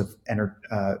norms of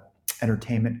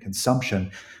entertainment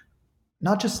consumption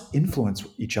not just influence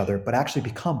each other, but actually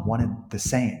become one and the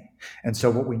same. And so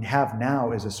what we have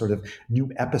now is a sort of new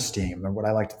episteme, or what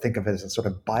I like to think of as a sort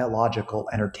of biological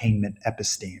entertainment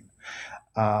episteme.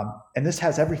 And this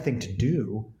has everything to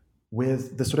do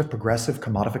with the sort of progressive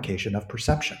commodification of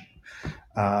perception,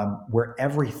 where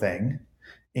everything,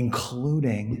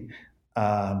 including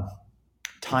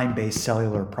time-based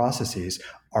cellular processes,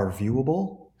 are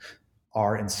viewable,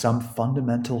 are in some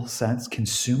fundamental sense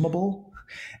consumable,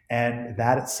 and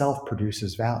that itself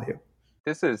produces value.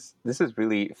 This is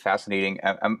really fascinating.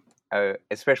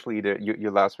 Especially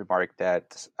your last remark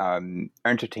that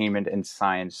entertainment and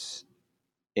science,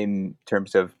 in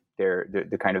terms of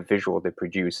the kind of visual they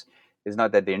produce, is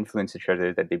not that they influence each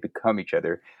other, that they become each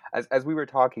other. As we were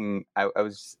talking, I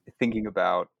was thinking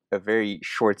about a very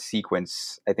short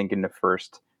sequence, I think in the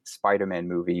first Spider-Man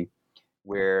movie,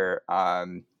 where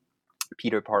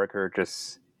Peter Parker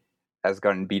just has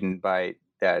gotten beaten by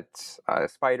that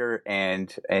spider,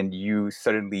 and you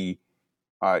suddenly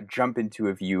jump into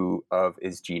a view of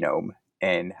his genome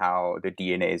and how the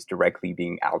DNA is directly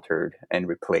being altered and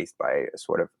replaced by a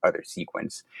sort of other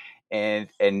sequence. And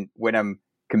when I'm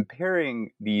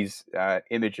comparing these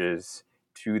images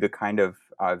to the kind of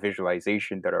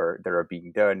visualization that are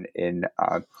being done in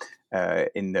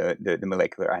the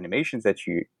molecular animations that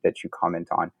you comment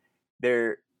on,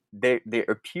 they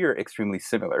appear extremely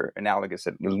similar, analogous,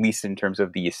 at least in terms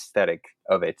of the aesthetic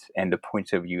of it and the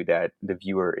point of view that the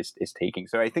viewer is taking.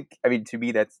 So I mean, to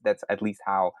me, that's at least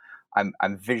how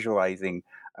I'm visualizing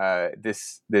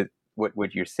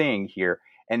what you're saying here.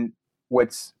 And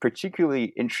what's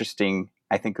particularly interesting,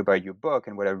 I think, about your book,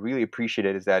 and what I really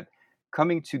appreciated, is that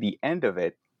coming to the end of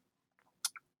it,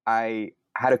 I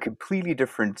had a completely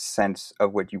different sense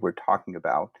of what you were talking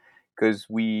about, because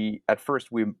at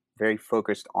first we very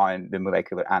focused on the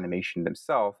molecular animation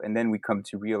themselves, and then we come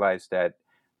to realize that,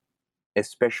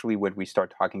 especially when we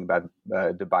start talking about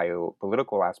the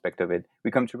biopolitical aspect of it,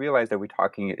 we come to realize that we're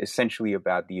talking essentially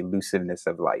about the elusiveness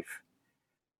of life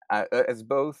as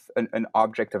both an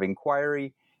object of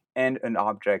inquiry and an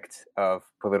object of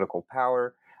political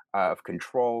power, of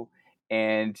control,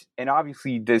 and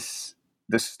obviously the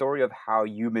story of how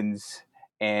humans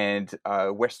And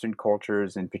Western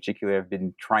cultures in particular have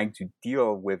been trying to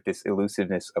deal with this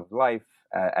elusiveness of life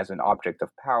as an object of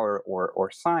power or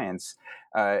science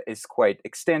is quite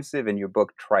extensive, and your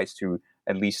book tries to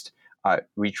at least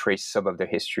retrace some of the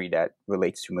history that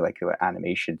relates to molecular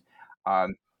animation.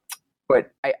 Um,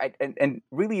 but and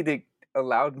really they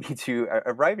allowed me to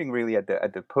arriving really at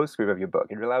the postscript of your book.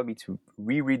 It allowed me to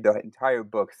reread the entire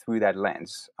book through that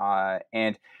lens.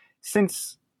 And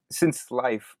since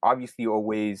life obviously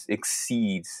always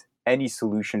exceeds any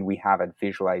solution we have at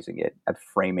visualizing it, at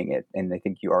framing it, and I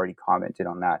think you already commented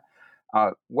on that.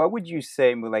 What would you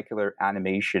say molecular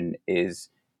animation is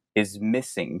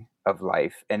missing of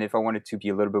life? And if I wanted to be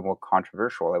a little bit more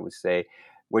controversial, I would say,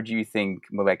 what do you think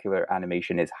molecular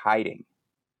animation is hiding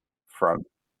from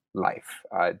life,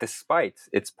 despite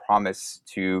its promise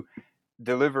to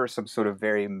deliver some sort of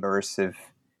very immersive,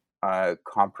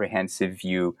 comprehensive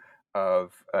view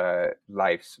of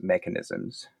life's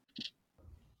mechanisms?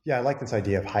 Yeah, I like this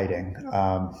idea of hiding.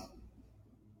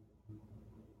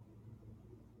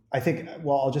 I think.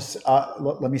 Well, I'll just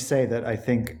let me say that I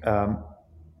think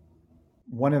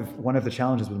one of the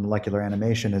challenges with molecular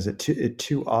animation is it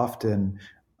too often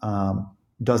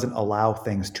doesn't allow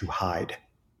things to hide.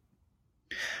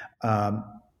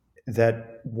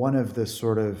 That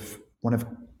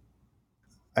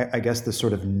I guess the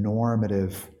sort of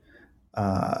normative,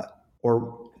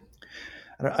 or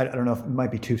I don't know if it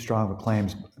might be too strong of a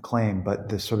claim, but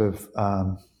the sort of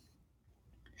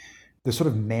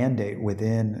mandate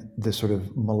within the sort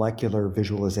of molecular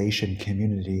visualization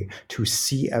community to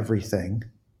see everything,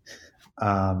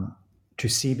 to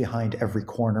see behind every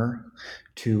corner,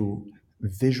 to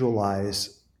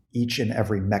visualize each and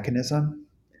every mechanism,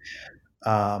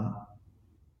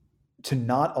 to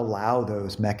not allow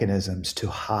those mechanisms to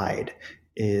hide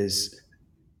is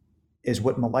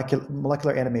what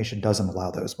molecular animation doesn't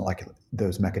allow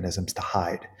those mechanisms to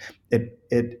hide. It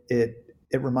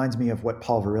reminds me of what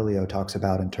Paul Virilio talks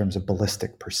about in terms of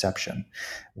ballistic perception,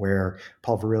 where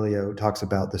Paul Virilio talks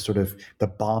about the sort of the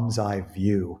bomb's eye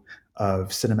view of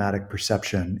cinematic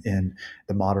perception in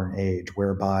the modern age,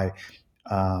 whereby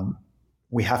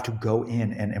we have to go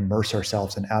in and immerse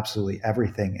ourselves in absolutely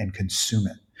everything and consume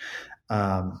it.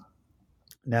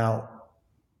 Now,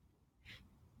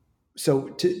 so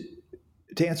to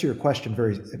answer your question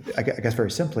I guess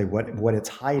very simply, what it's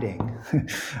hiding,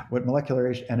 what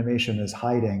molecular animation is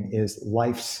hiding is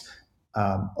life's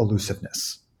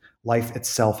elusiveness. Life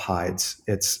itself hides.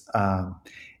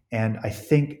 And I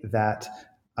think that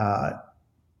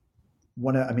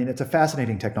it's a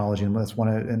fascinating technology,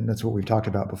 and that's what we've talked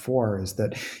about before. Is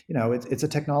that it's a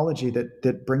technology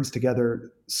that brings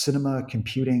together cinema,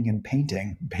 computing, and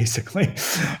painting, basically.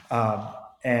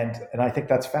 And I think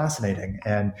that's fascinating,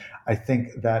 and I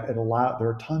think that there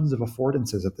are tons of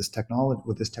affordances of this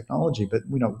technology. But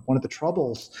one of the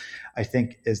troubles, I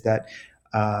think, is that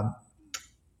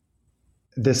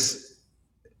this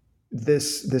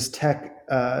tech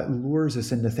lures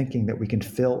us into thinking that we can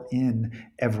fill in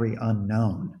every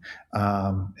unknown,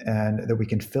 and that we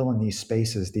can fill in these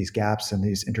spaces, these gaps, and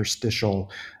these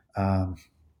interstitial.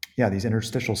 These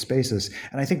interstitial spaces.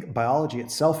 And I think biology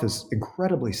itself is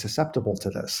incredibly susceptible to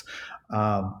this.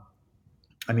 From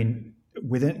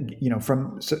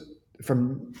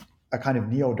a kind of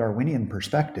neo-Darwinian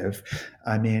perspective,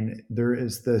 there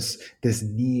is this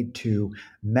need to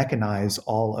mechanize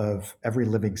all of every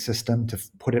living system, to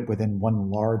put it within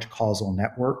one large causal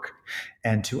network,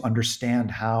 and to understand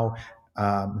how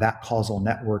that causal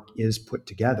network is put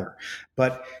together.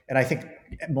 And I think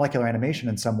molecular animation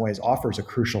in some ways offers a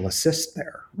crucial assist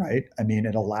there, right?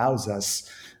 It allows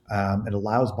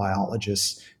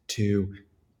biologists to,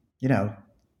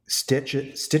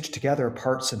 stitch together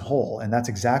parts and whole. And that's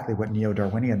exactly what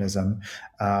neo-Darwinianism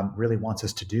really wants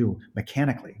us to do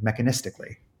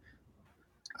mechanistically.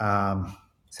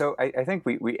 So I think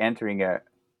we entering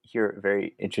here a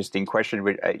very interesting question.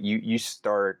 Where you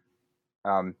start.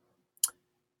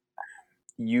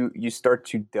 You start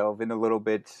to delve in a little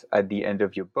bit at the end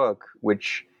of your book,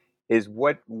 which is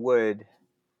what would,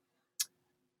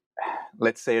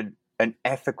 let's say, an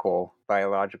ethical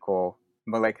biological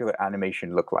molecular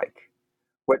animation look like?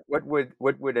 What would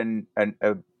a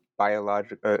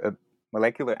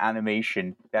molecular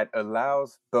animation that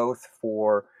allows both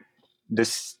for the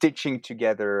stitching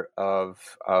together of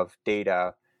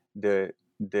data, the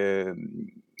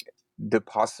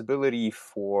possibility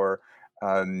for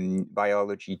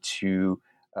biologists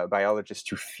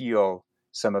to feel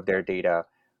some of their data,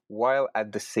 while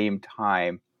at the same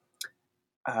time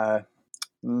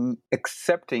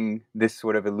accepting this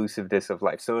sort of elusiveness of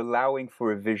life, so allowing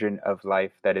for a vision of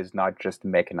life that is not just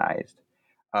mechanized.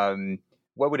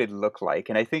 what would it look like?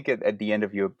 And I think at the end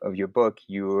of your book,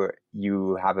 you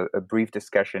have a brief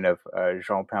discussion of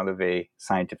Jean Painlevé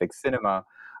scientific cinema.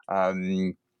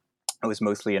 It was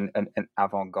mostly an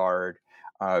avant-garde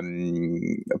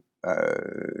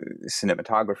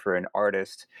cinematographer and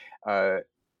artist.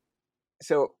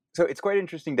 So it's quite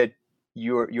interesting that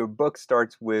your book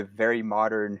starts with very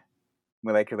modern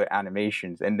molecular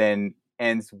animations and then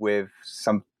ends with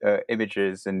some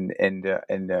images and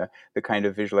the kind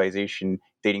of visualization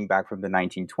dating back from the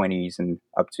 1920s and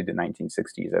up to the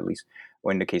 1960s, at least,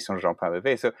 when the case of Jean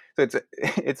Painlevé. So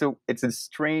it's a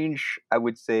strange, I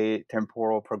would say,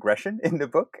 temporal progression in the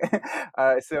book.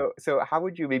 So how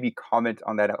would you maybe comment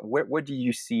on that? What do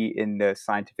you see in the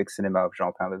scientific cinema of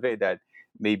Jean Painlevé that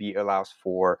maybe allows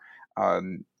for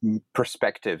new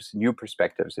perspectives in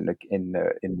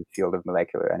the field of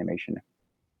molecular animation?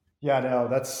 Yeah, no,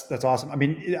 that's awesome. I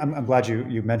mean, I'm glad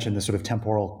you mentioned this sort of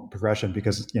temporal progression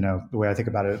because, the way I think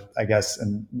about it, I guess,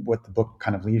 and what the book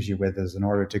kind of leaves you with is in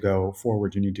order to go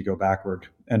forward, you need to go backward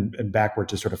and backward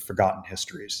to sort of forgotten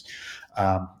histories.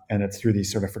 And it's through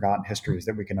these sort of forgotten histories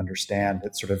that we can understand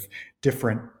that sort of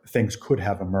different things could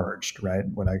have emerged, right?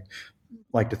 What I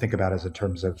like to think about is in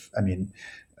terms of,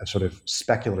 sort of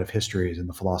speculative histories in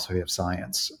the philosophy of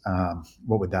science.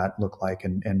 What would that look like?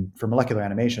 And for molecular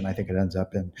animation, I think it ends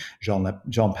up in Jean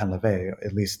Painlevé.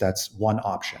 At least that's one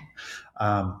option.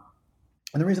 And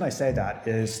the reason I say that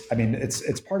is,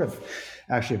 it's part of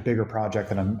actually a bigger project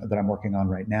that I'm working on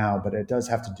right now, but it does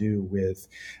have to do with,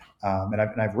 and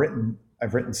I've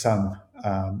written some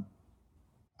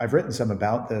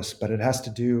about this, but it has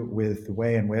to do with the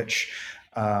way in which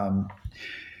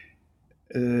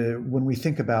when we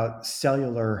think about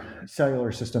cellular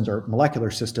systems or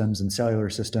molecular systems and cellular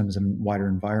systems and wider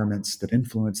environments that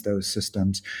influence those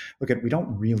systems, we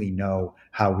don't really know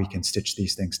how we can stitch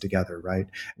these things together, right?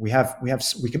 We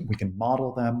can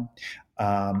model them,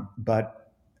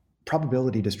 but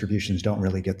probability distributions don't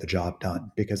really get the job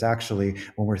done because actually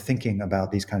when we're thinking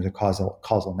about these kinds of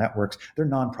causal networks, they're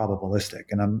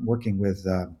non-probabilistic. And I'm working with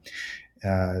the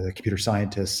computer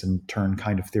scientist and turned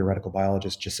kind of theoretical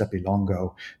biologist Giuseppe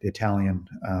Longo, the Italian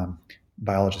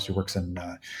biologist who works in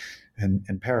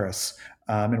Paris,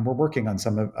 and we're working on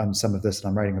some of this. And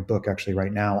I'm writing a book actually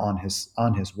right now on his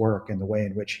work and the way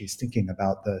in which he's thinking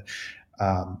about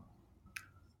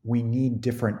we need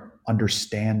different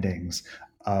understandings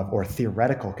of, or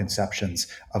theoretical conceptions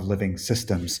of living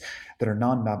systems that are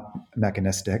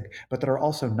non-mechanistic, but that are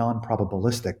also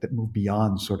non-probabilistic, that move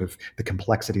beyond sort of the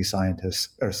complexity sciences,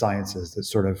 that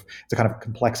sort of it's a kind of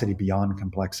complexity beyond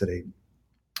complexity.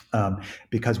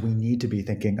 Because we need to be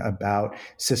thinking about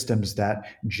systems that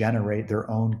generate their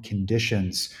own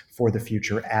conditions for the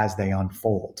future as they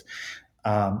unfold.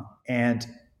 And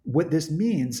what this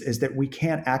means is that we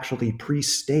can't actually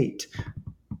pre-state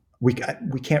we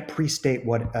can't pre-state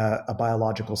what a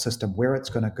biological system, where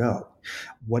it's going to go,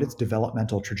 what its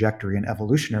developmental trajectory and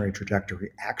evolutionary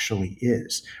trajectory actually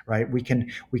is, right? We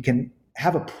can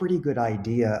have a pretty good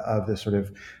idea of the sort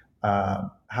of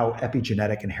how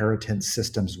epigenetic inheritance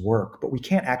systems work, but we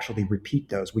can't actually repeat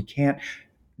those. We can't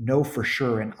know for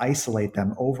sure and isolate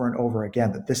them over and over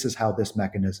again that this is how this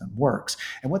mechanism works.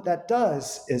 And what that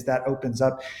does is that opens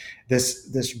up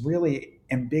this really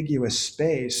ambiguous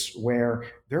space where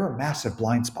there are massive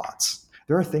blind spots.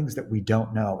 There are things that we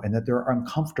don't know and that there are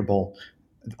uncomfortable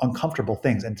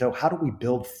things. And so how do we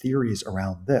build theories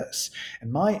around this?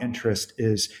 And my interest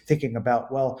is thinking about,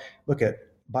 well, look at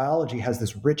biology has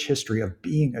this rich history of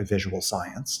being a visual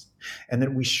science, and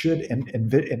that we should, and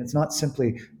it's not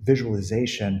simply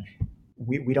visualization.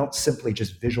 We don't simply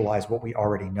just visualize what we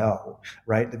already know,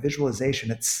 right? The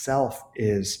visualization itself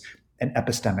is an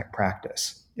epistemic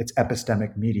practice. It's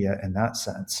epistemic media in that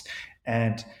sense.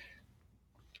 And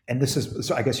this is,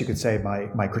 so I guess you could say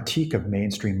my critique of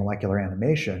mainstream molecular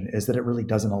animation is that it really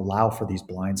doesn't allow for these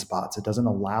blind spots. It doesn't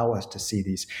allow us to see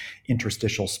these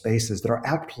interstitial spaces that are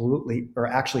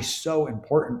actually so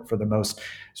important for the most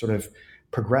sort of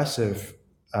progressive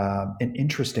and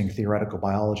interesting theoretical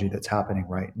biology that's happening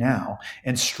right now.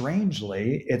 And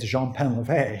strangely, it's Jean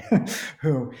Painlevé,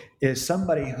 who is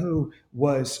somebody who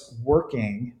was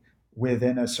working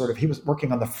within a sort of, he was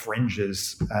working on the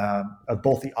fringes of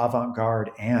both the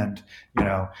avant-garde and,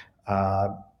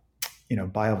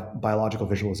 biological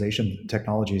visualization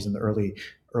technologies in the early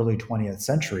 20th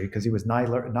century, because he was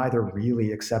neither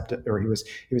really accepted, or he was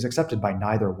accepted by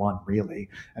neither one really.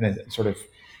 And it sort of,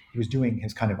 he was doing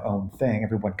his kind of own thing.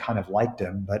 Everyone kind of liked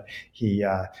him, but he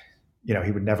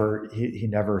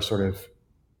never sort of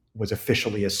was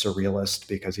officially a surrealist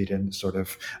because he didn't sort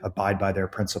of abide by their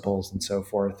principles and so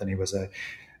forth. And he was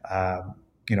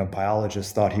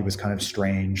biologists thought he was kind of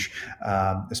strange,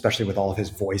 especially with all of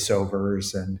his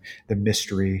voiceovers and the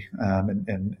mystery,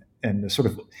 and the sort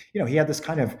of, he had this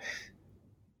kind of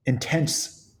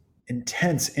intense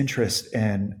interest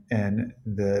in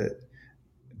the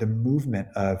movement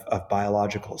of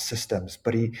biological systems.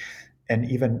 But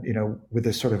even with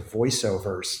this sort of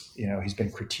voiceovers, he's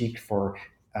been critiqued for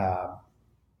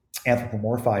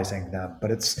anthropomorphizing them.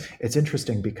 But it's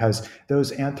interesting because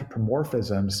those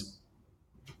anthropomorphisms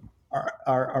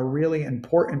are really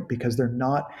important because they're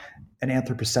not an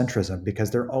anthropocentrism, because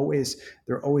they're always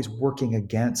working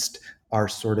against our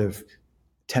sort of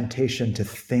temptation to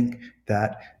think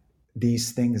that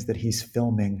these things that he's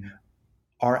filming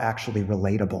are actually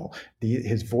relatable.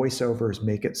 His voiceovers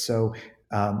make it so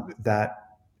that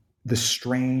the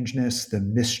strangeness, the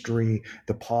mystery,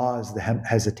 the pause, the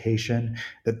hesitation,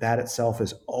 that itself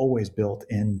is always built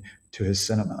into his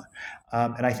cinema.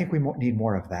 And I think we need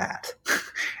more of that.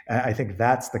 I think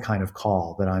that's the kind of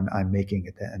call that I'm making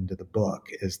at the end of the book,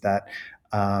 is that,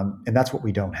 and that's what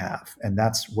we don't have. And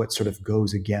that's what sort of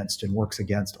goes against and works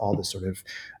against all this sort of,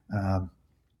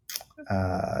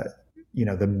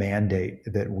 the mandate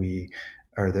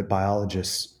that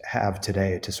biologists have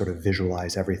today to sort of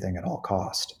visualize everything at all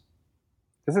cost.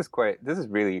 This is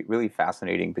really, really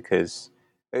fascinating, because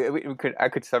I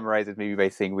could summarize it maybe by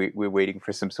saying we're waiting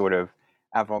for some sort of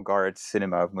avant-garde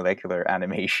cinema of molecular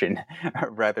animation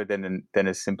rather than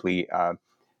a simply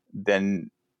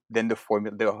than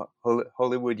the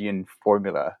Hollywoodian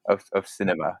formula of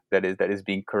cinema that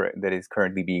is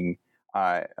currently being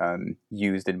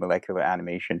used in molecular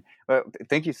animation. Well,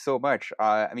 thank you so much.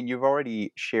 You've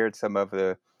already shared some of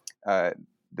the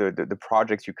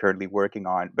projects you're currently working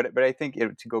on, but I think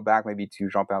to go back maybe to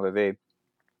Jean-Pain Levé,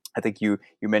 I think you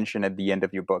mentioned at the end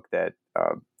of your book that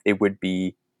it would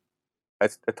be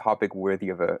a topic worthy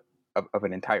of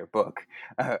an entire book.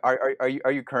 Are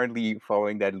you currently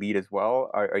following that lead as well?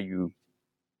 Are you,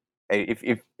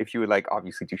 if you would like,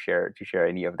 obviously, to share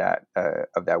any of that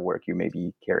work you may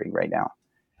be carrying right now?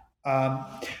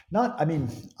 I'm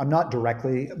not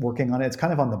directly working on it. It's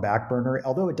kind of on the back burner,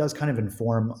 although it does kind of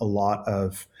inform a lot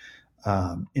of,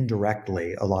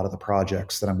 indirectly, a lot of the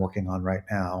projects that I'm working on right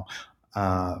now.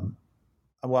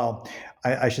 Well,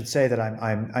 I should say that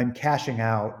I'm cashing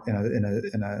out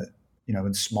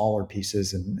in smaller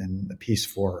pieces, and a piece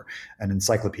for an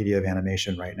encyclopedia of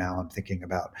animation right now. I'm thinking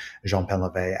about Jean-Pain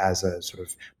Levé as a sort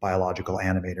of biological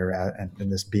animator,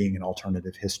 and this being an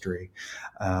alternative history,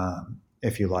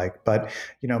 if you like. But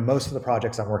most of the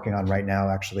projects I'm working on right now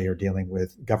actually are dealing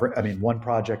with one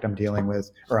project I'm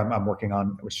working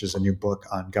on, which is a new book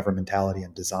on governmentality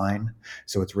and design.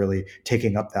 So it's really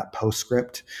taking up that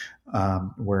postscript,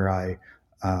 where I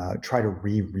try to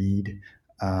reread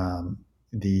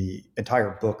the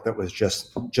entire book that was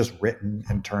just written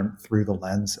and turned through the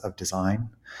lens of design,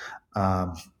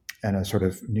 and a sort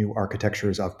of new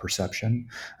architectures of perception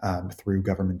through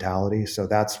governmentality. So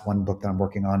that's one book that I'm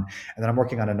working on. And then I'm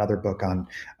working on another book on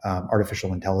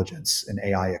artificial intelligence and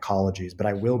AI ecologies. But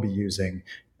I will be using,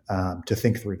 to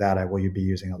think through that, I will be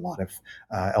using a lot of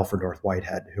Alfred North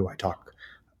Whitehead, who I talk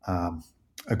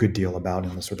a good deal about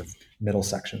in the sort of middle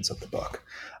sections of the book.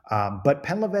 But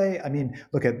Pain Levé,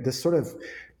 look at this sort of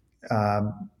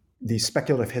these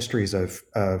speculative histories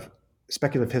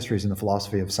in the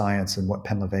philosophy of science, and what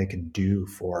Pain Levé can do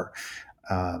for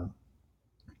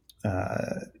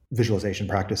visualization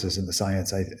practices in the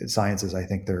sciences. I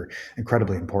think they're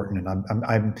incredibly important,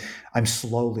 and I'm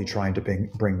slowly trying to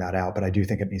bring that out, but I do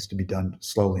think it needs to be done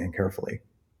slowly and carefully.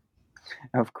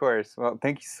 Of course. Well,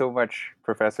 thank you so much,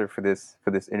 Professor, for this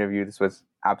interview. This was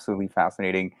absolutely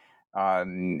fascinating. I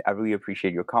really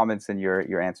appreciate your comments and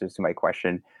your answers to my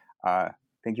question.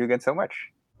 Thank you again so much.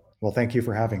 Well, thank you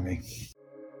for having me.